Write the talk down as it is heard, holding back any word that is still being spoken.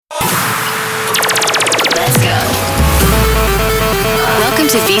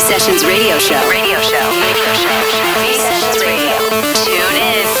to V-Sessions Radio Show. Radio show. V-Sessions Radio. Tune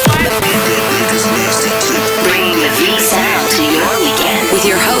in. Bringing the V-Sound to your weekend with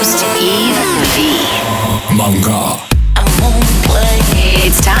your host, Eve V. Manga.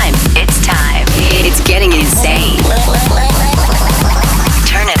 It's time. It's getting insane.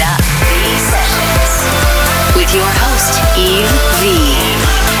 Turn it up. V-Sessions. With your host, Eve V.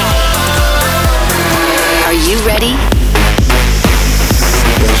 Are you ready?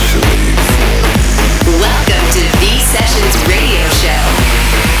 Welcome to V-Sessions Radio Show.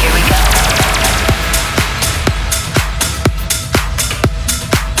 Here we go.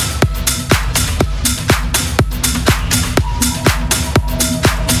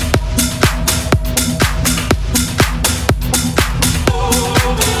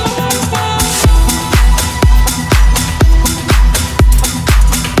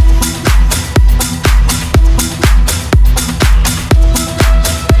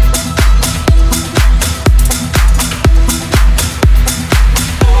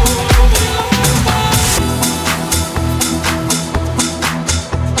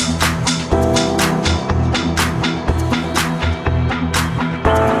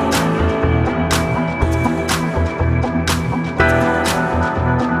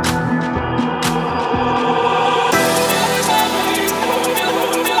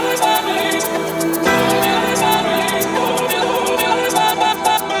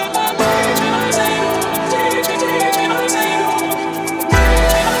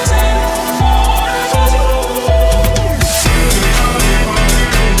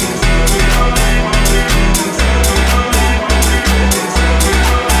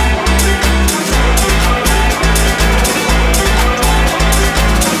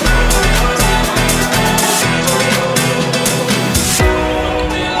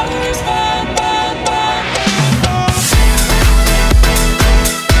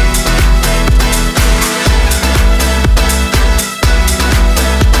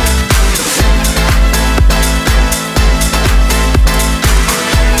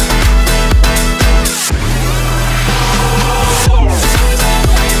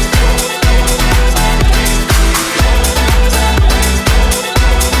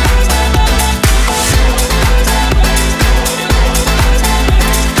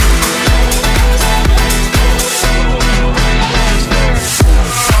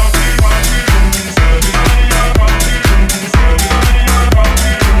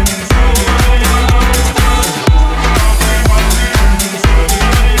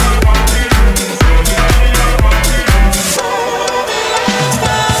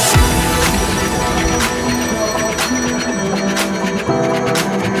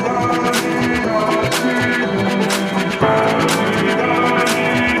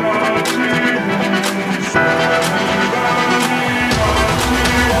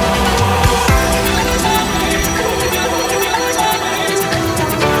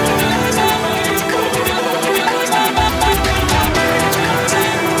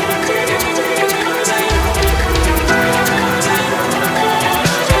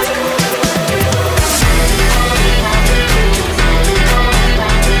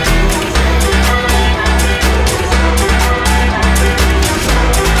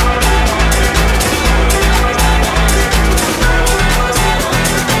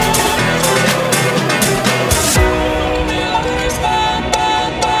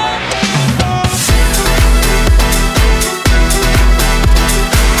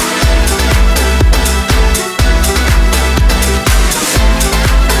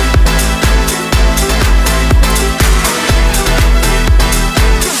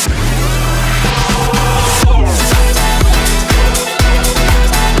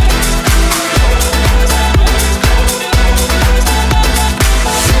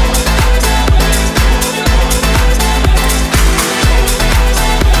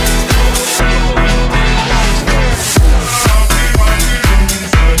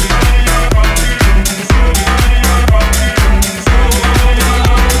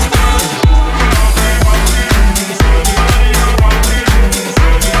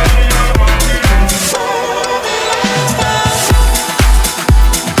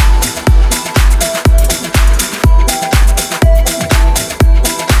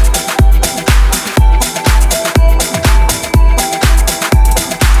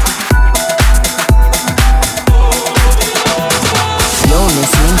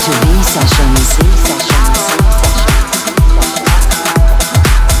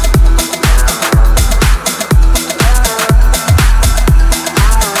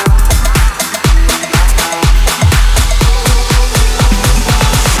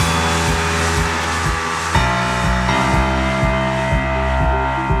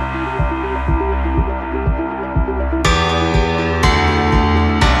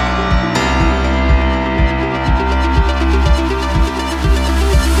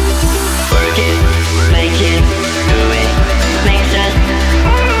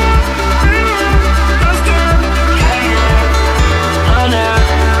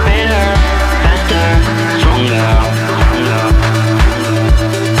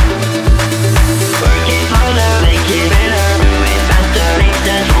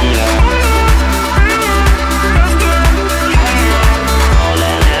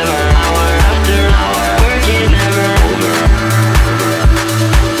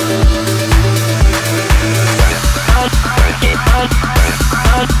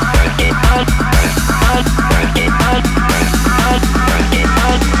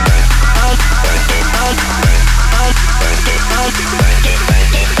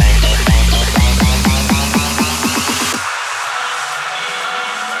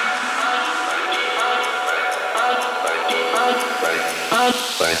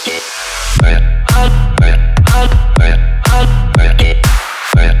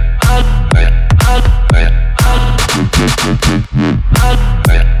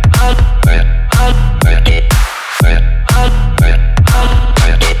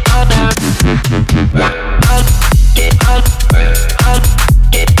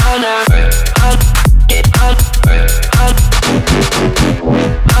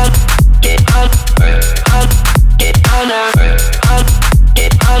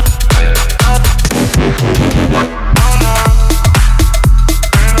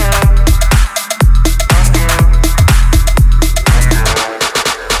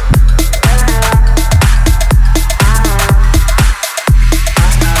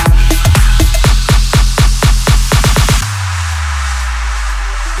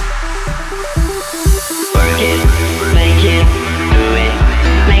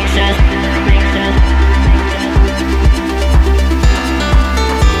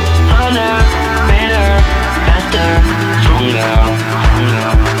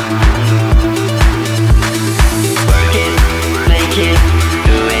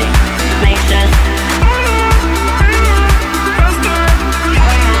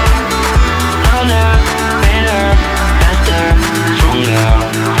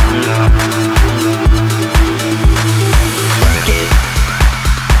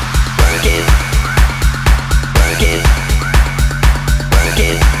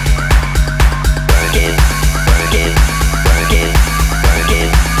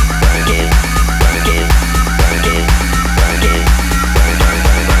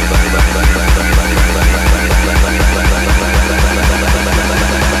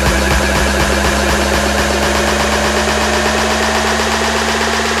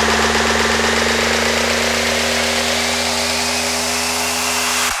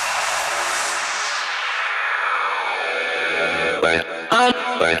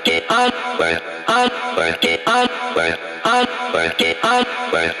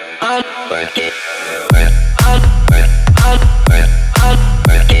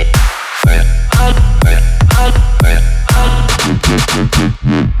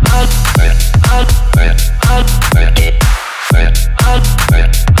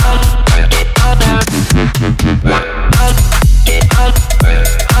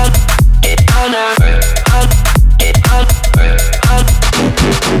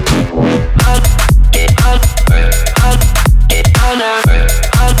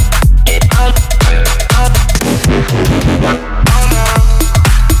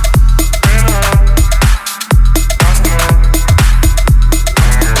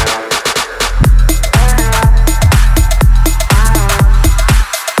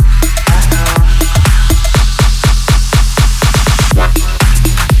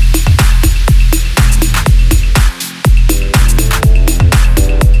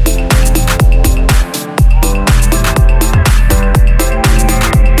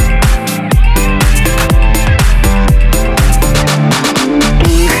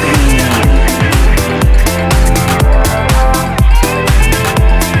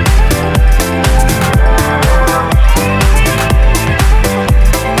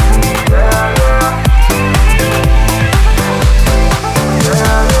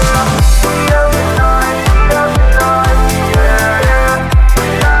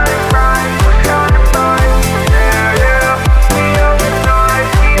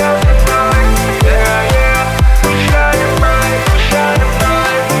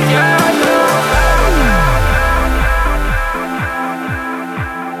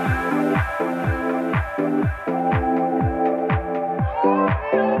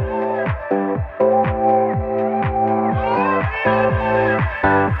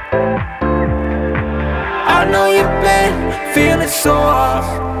 I know you've been feeling so off,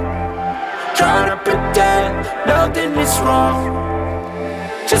 trying to pretend nothing is wrong.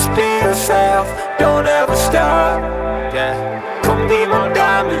 Just be yourself, don't ever stop. Yeah, come be my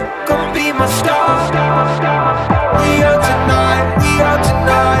diamond, come be my star. We out tonight, we out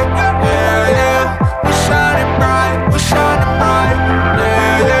tonight. Yeah, yeah, we're shining bright, we're shining bright.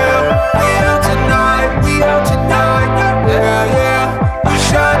 Yeah, yeah, we out tonight, we out tonight. Yeah, yeah, we're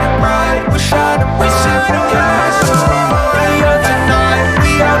shining bright, we're shining bright. We out tonight,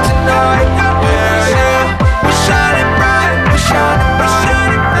 we out tonight. Yeah, yeah, we're shining bright, we're shining bright.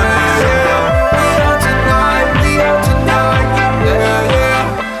 Yeah, yeah, we out tonight, we out tonight. Yeah, yeah,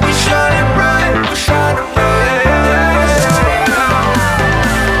 we're shining bright, we're shining bright. Yeah, yeah.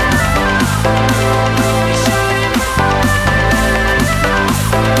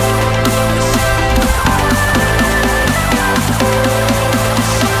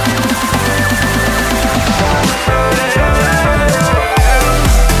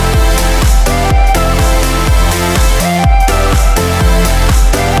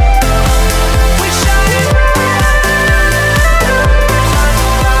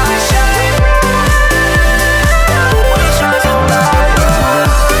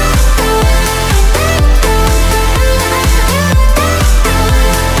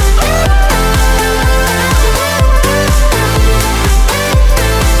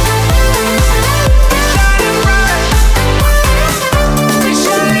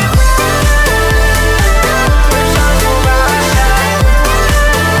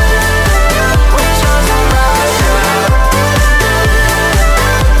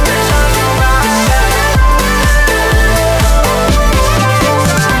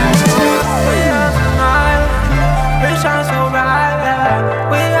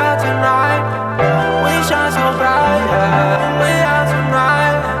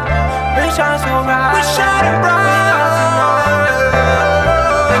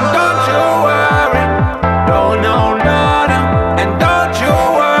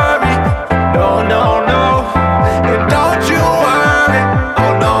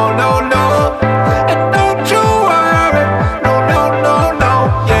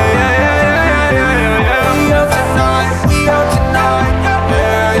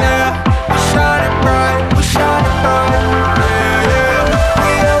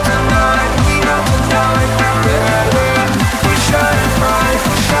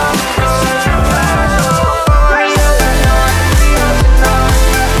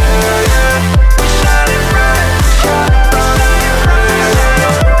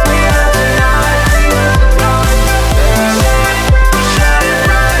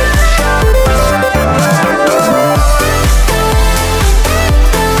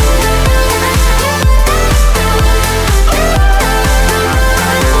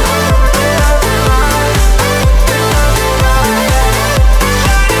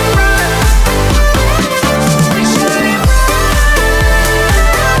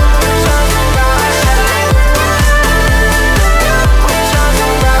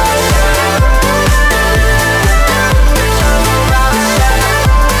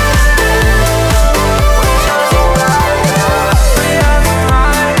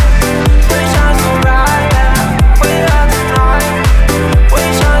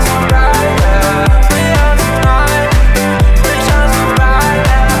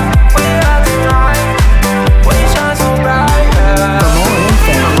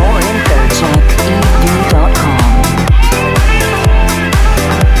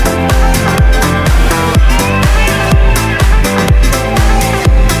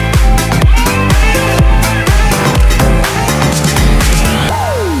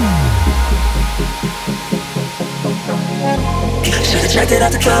 Checked it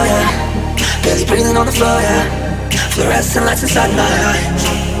out the glow, yeah. Barely breathing on the floor, yeah. Fluorescent lights inside my eyes.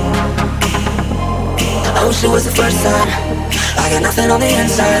 I wish it was the first time. I got nothing on the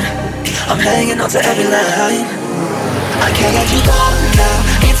inside. I'm hanging on to every line. I can't let you go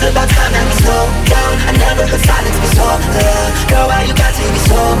now. It's about time that we slow down. I never heard silence be so loud. Girl, why you got to be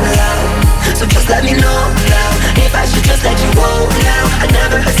so loud? So just let me know now. If I should just let you go now. I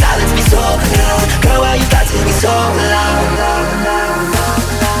never heard silence be so loud. Girl, why you got to be so loud?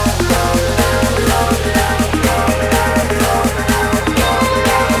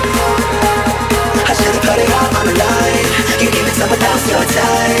 I should've put it all on the line. You giving someone else your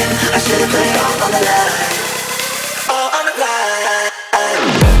time. I should've put it all on the line. All on the line.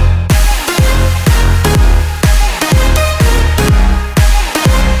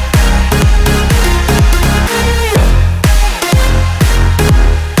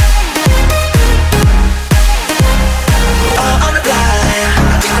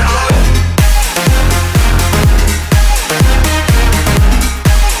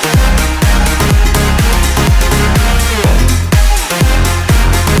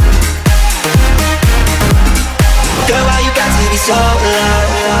 So loud.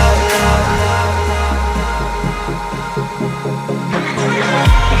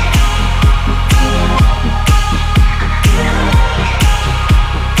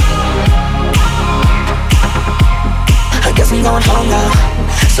 I guess I'm going home now,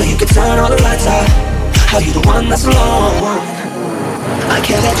 so you can turn all the lights out. How you the one that's alone? I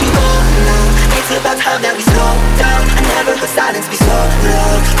can't let you go now. It's about time that we slow down. I never heard silence be so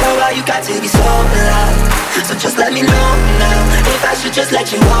loud. Girl, why you got to be so loud? So just let me know now. If I should just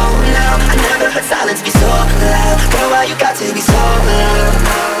let you go now. I never heard silence be so loud. Girl, why you got to be so loud?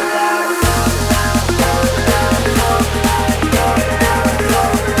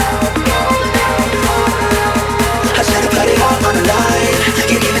 I should've put it all on the line.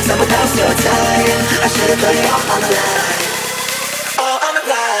 You're giving someone else your time. I should've put it all on the line. All on the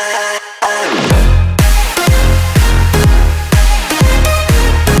line.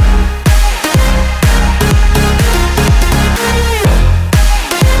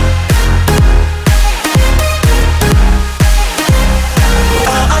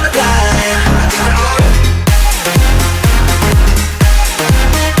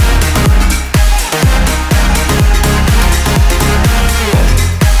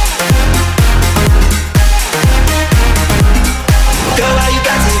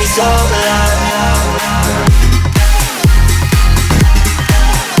 So loud.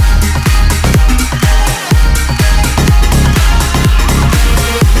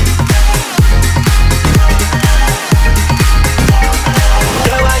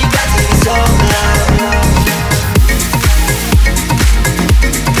 Girl, why you got to be so loud?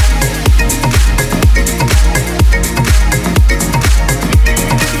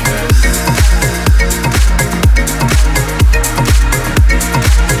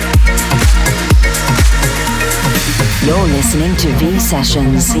 You're listening to V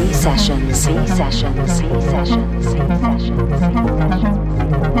Sessions. V Sessions. V Sessions. V Sessions. V Sessions.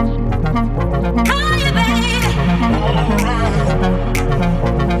 Call you, baby.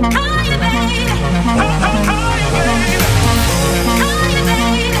 Call you, baby. Call you, baby. Call you, baby. Call you,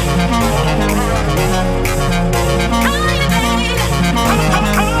 baby.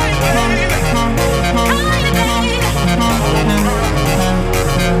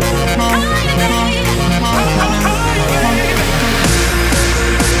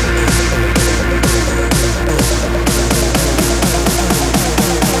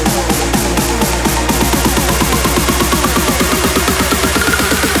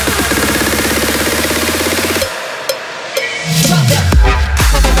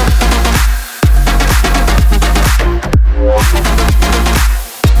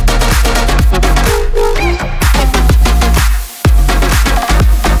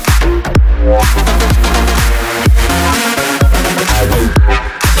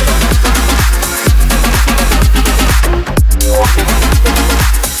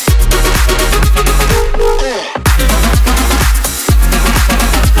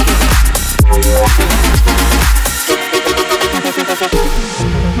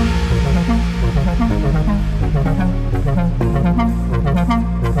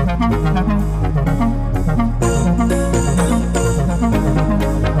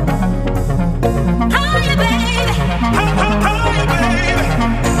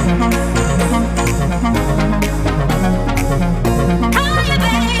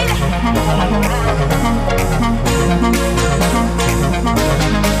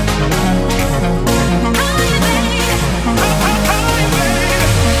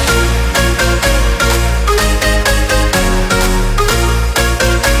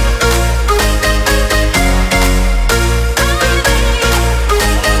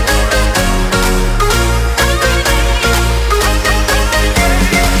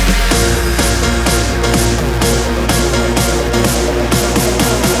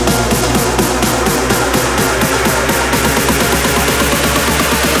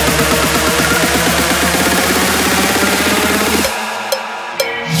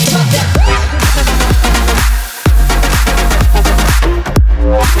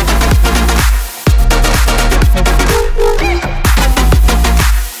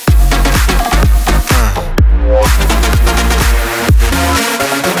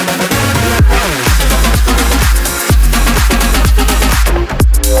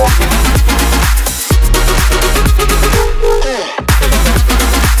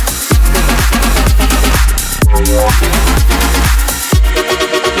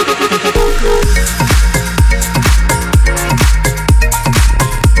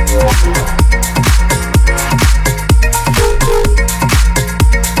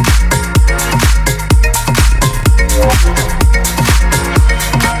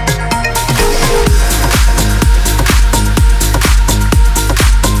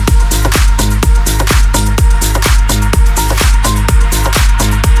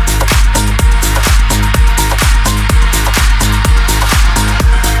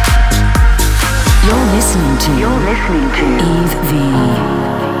 listening to Eve V.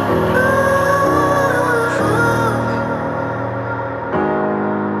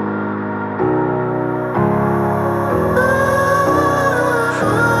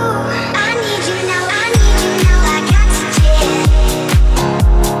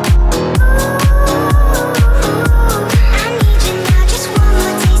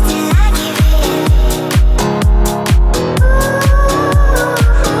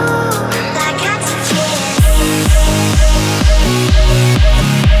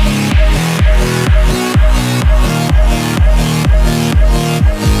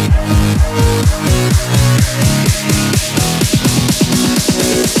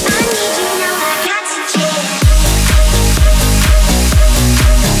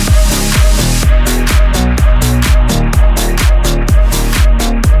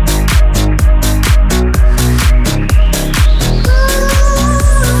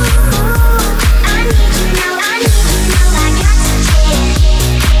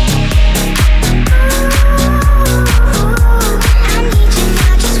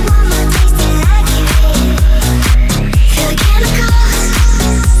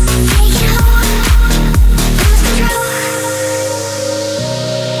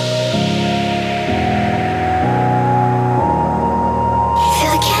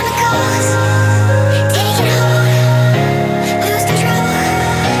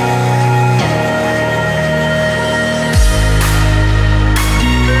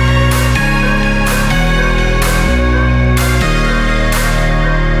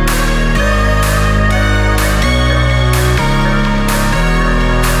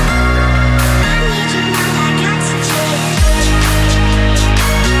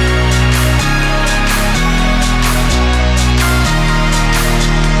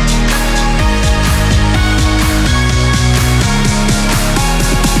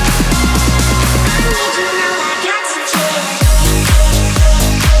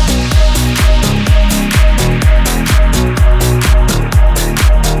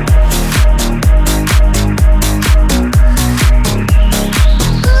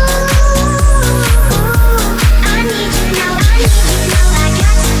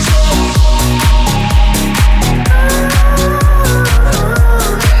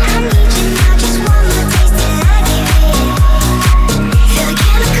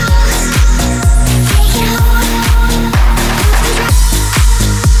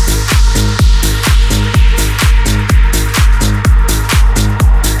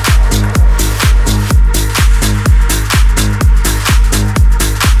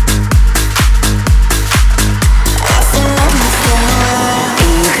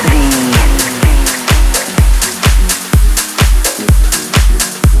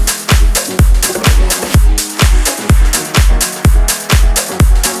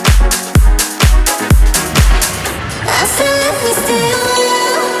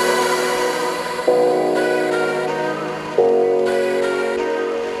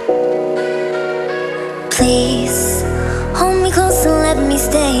 Please hold me close and let me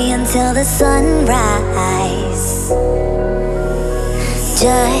stay until the sunrise.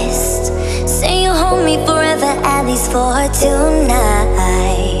 Just say you'll hold me forever, at least for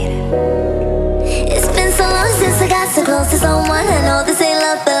tonight. It's been so long since I got so close to someone. I know this ain't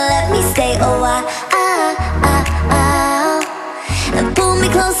love, but let me stay a while. And pull me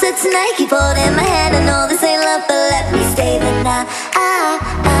closer tonight, keep holding my hand. I know this ain't love, but let me stay the night.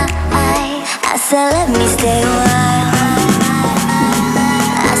 I said let me stay a while.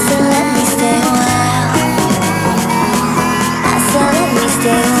 I said let me stay a while. I said let me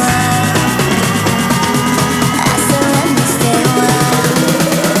stay a while. I said let me stay a while.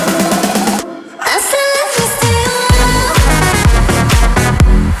 I said let me stay a while.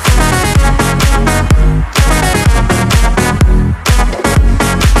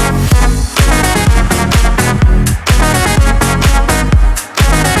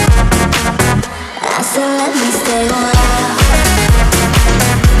 I said let me stay a while.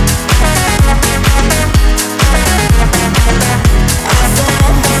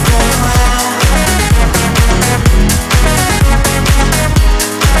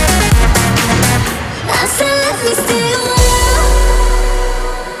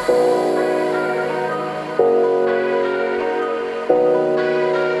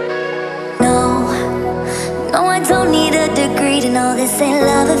 This ain't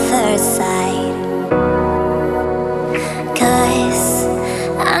love at first sight. 'Cause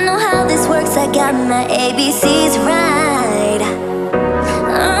I know how this works, I got my ABCs right.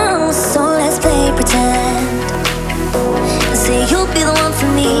 Oh, so let's play pretend. Say you'll be the one for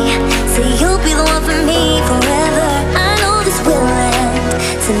me. Say you'll be the one for me forever. I know this will end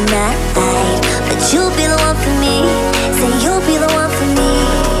tonight, but you'll be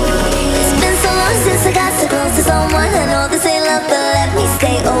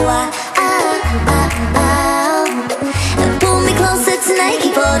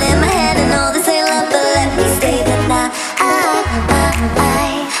holding my hand and all this ain't love, but let me stay the night.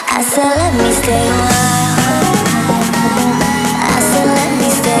 I said let me stay a while. I said let me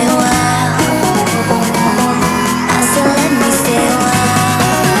stay a while. I said let me stay a while.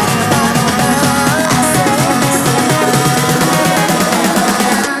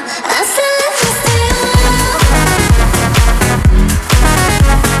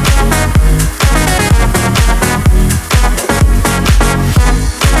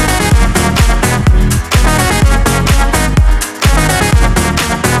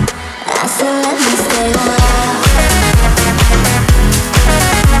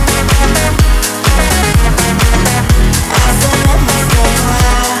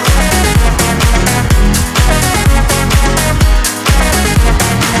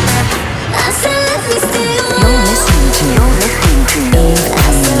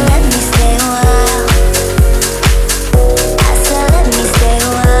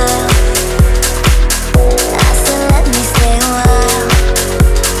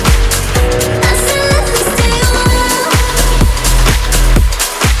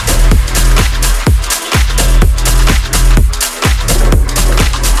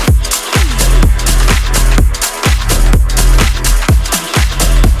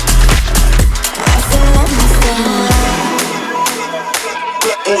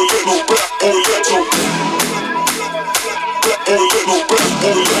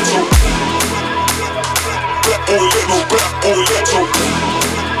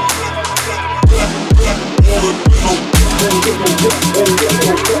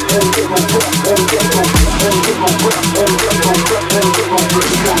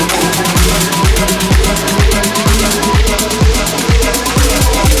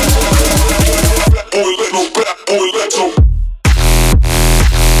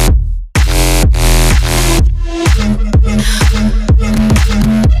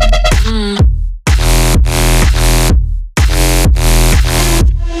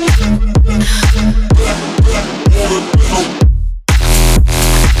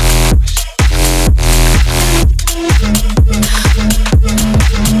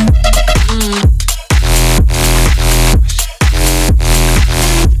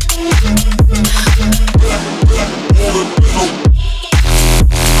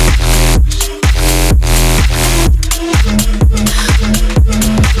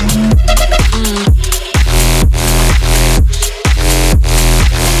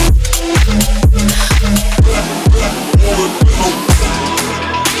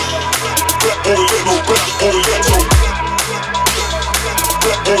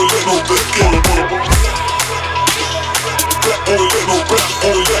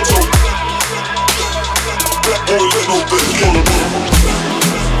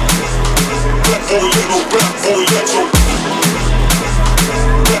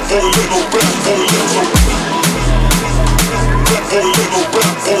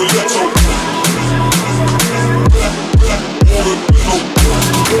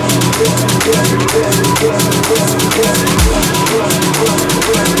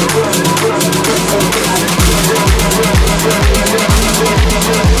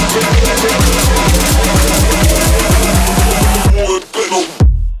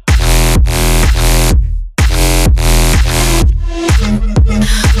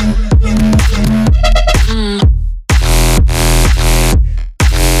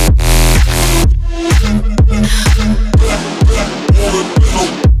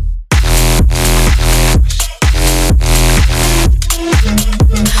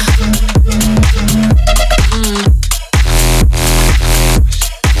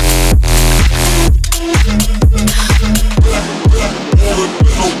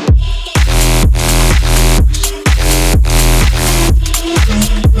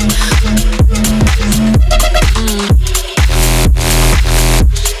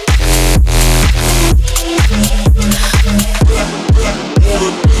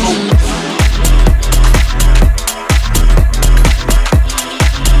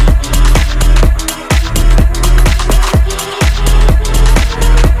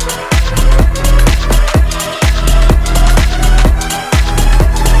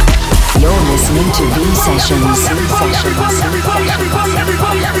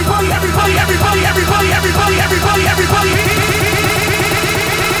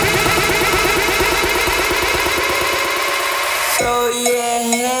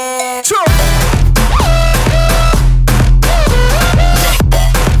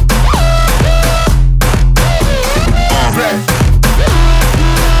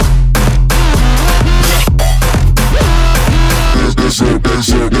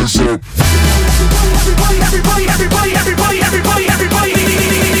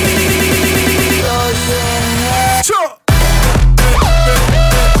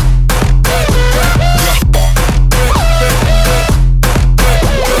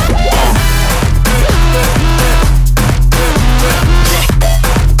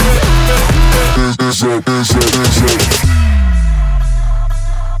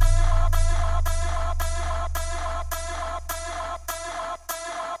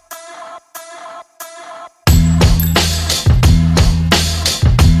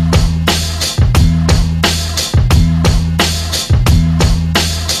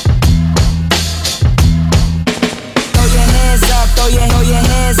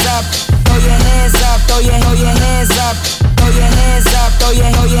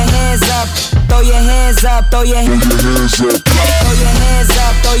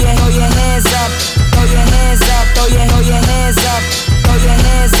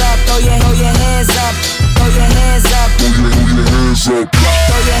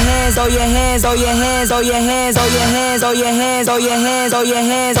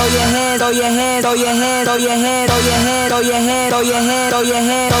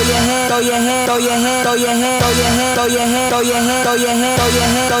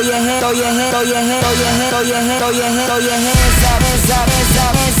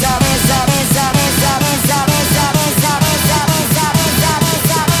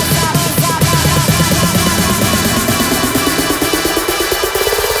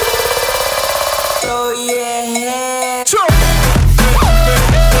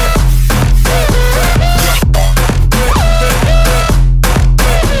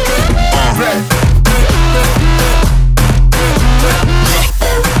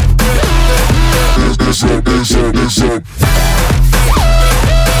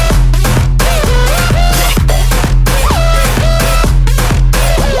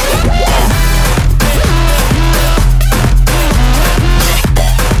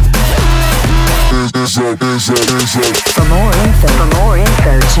 For more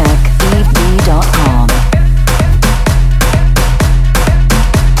info, check eb.com.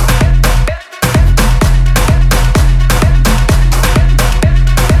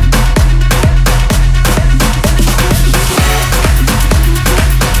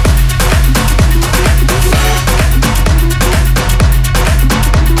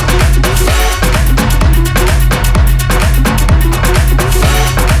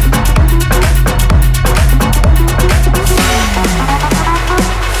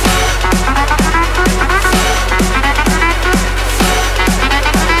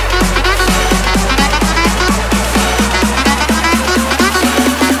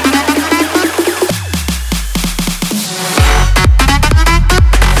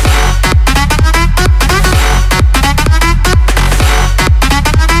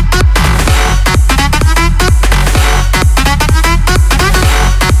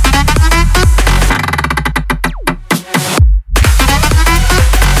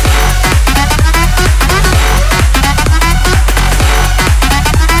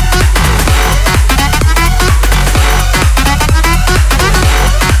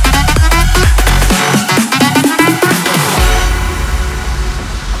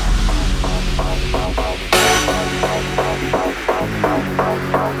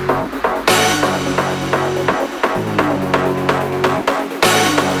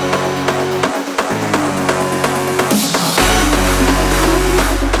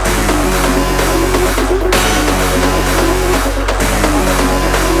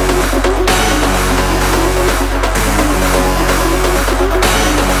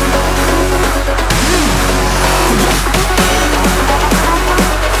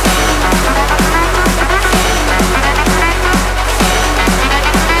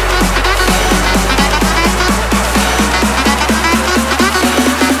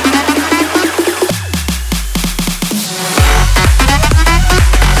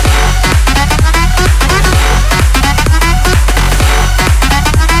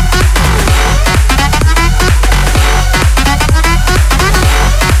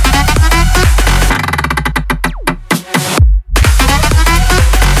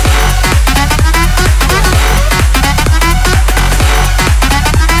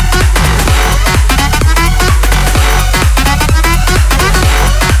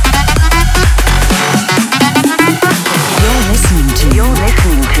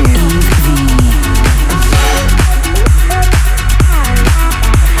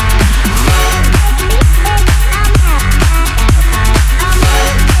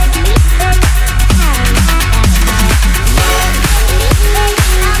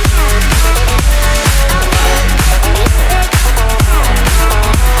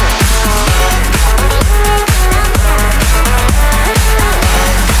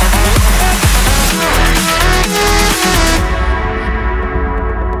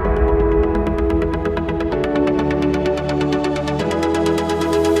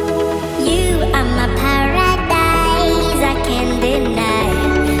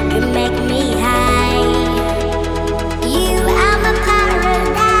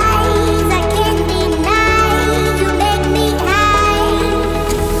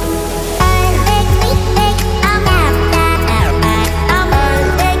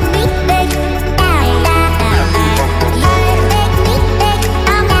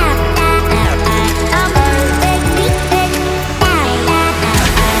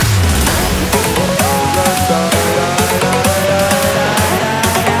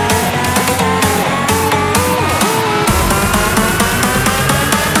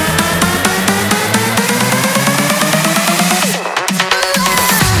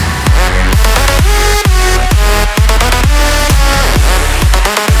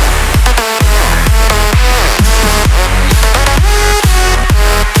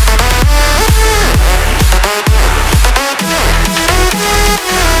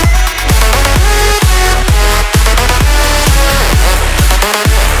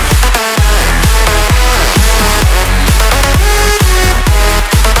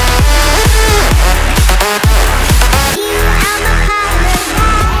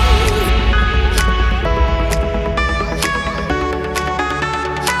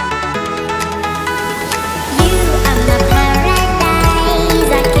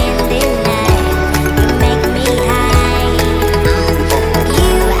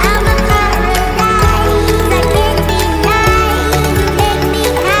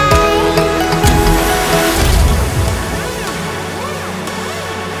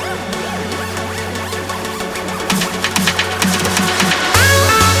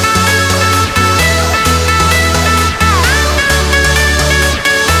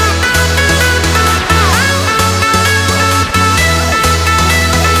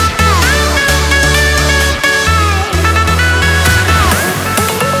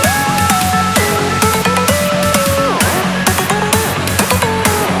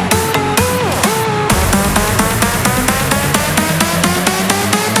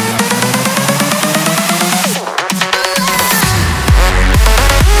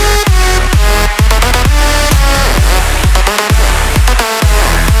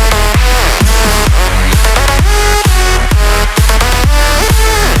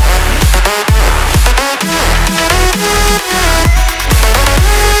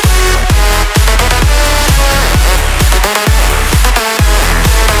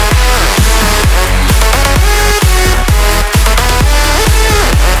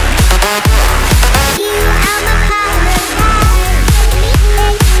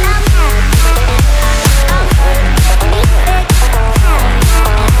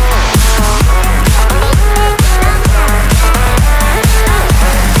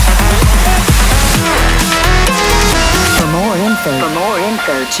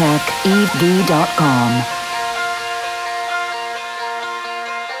 check evv.com.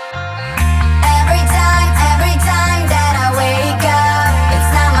 Every time that I wake up,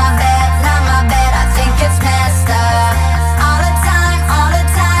 it's not my bed, I think it's messed up. All the time,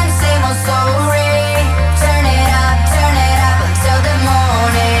 same old story. Turn it up until the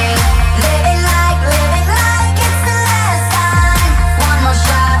morning. Living like it's the last time. One more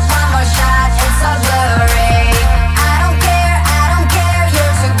shot, it's all blurry. I don't care,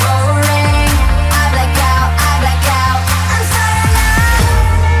 you're too boring. I black out, I'm sorry now.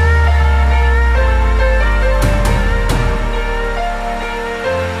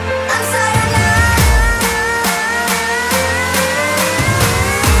 I'm sorry now.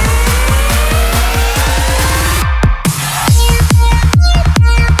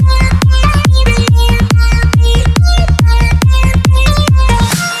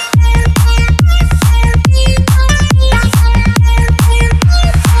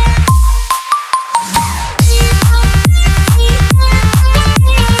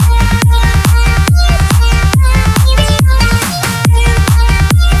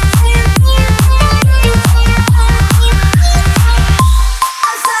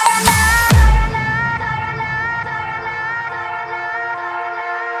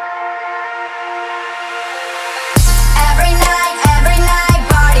 Every night,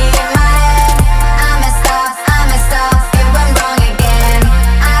 party in my head. I messed up, it went wrong again.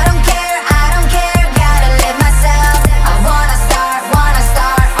 I don't care, gotta live myself. I wanna start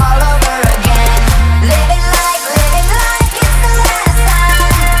all over again. Living like it's the last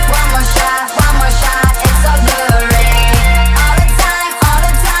time. One more shot, it's all blurry. All the time,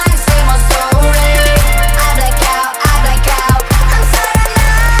 same old story. I black out, I'm sorry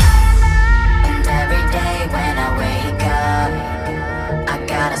now. And every day when I wake up, I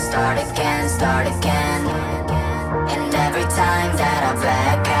gotta start again. And every time that I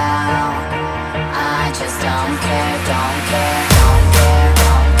black out, I just don't care.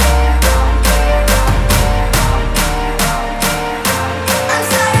 I'm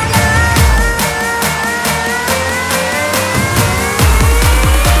sorry now. I'm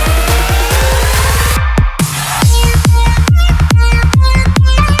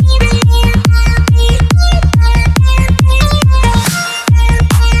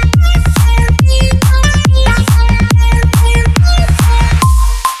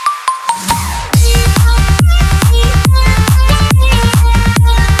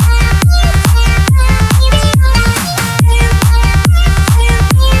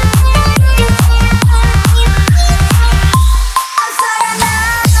sorry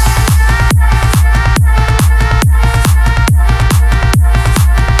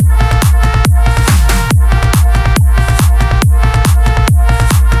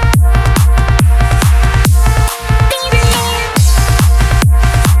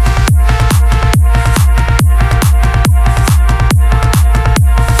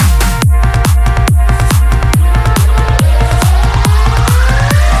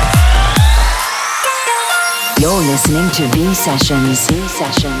You're listening to V Sessions.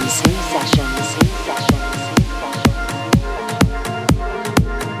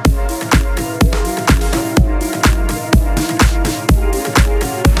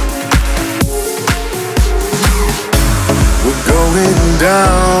 We're going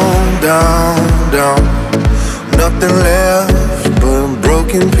down. Nothing left but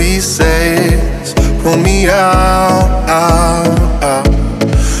broken pieces. Pull me out.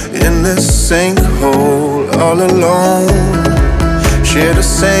 In this sinkhole all alone. Shed a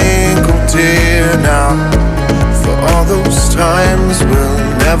single tear now. For all those times we'll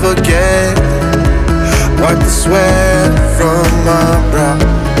never get. Wipe the sweat from my brow.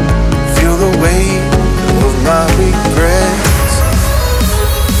 Feel the weight of my regrets.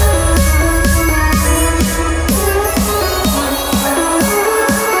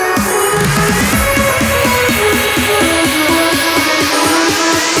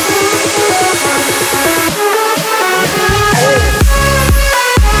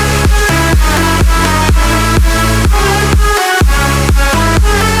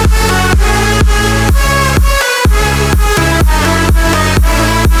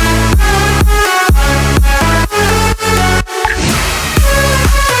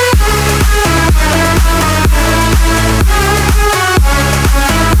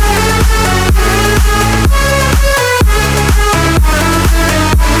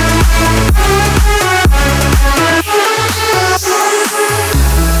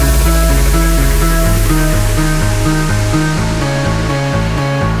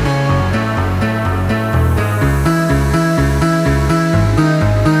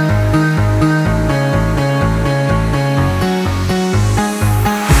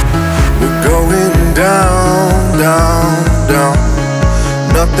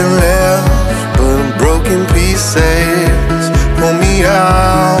 nothing left but broken pieces. Pull me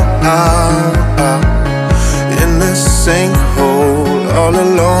out, out, out. In this sinkhole all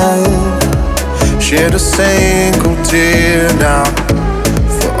alone. Shed a single tear now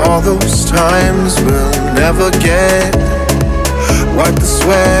for all those times we'll never get. Wipe the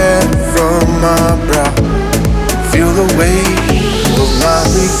sweat from my brow. Feel the weight of my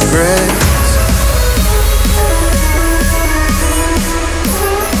regret.